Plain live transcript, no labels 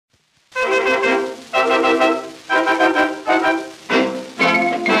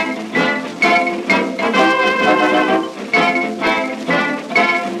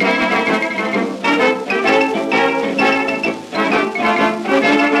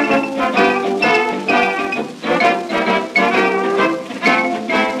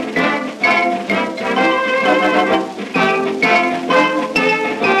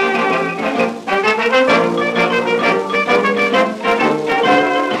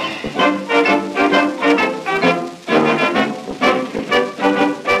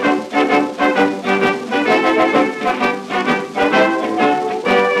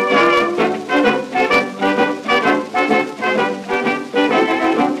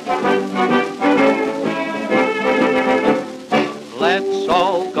Let's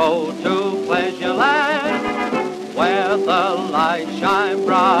all go to Pleasureland, where the lights shine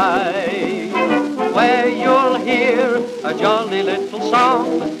bright, where you'll hear a jolly little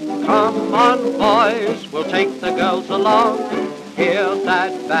song. Come on, boys, we'll take the girls along. Hear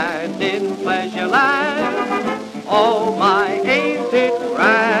that band in Pleasureland. Oh my, ain't it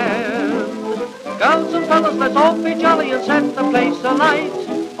grand? Girls and fellas, let's all be jolly and set the place alight.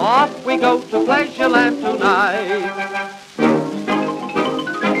 Off we go to Pleasureland tonight.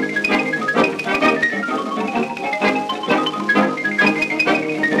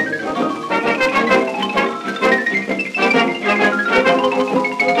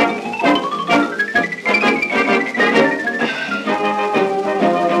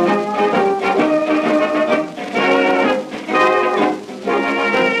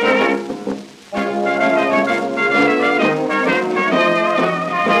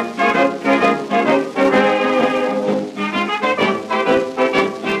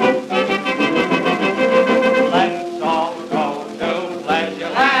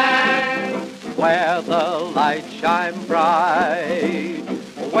 Where the lights shine bright,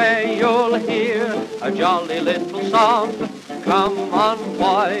 where you'll hear a jolly little song. Come on,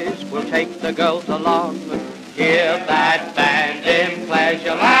 boys, we'll take the girls along. Hear that band in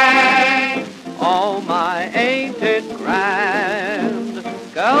Pleasureland. Oh my, ain't it grand?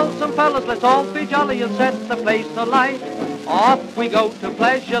 Girls and fellas, let's all be jolly and set the place alight. Off we go to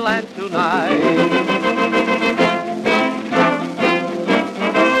Pleasureland tonight.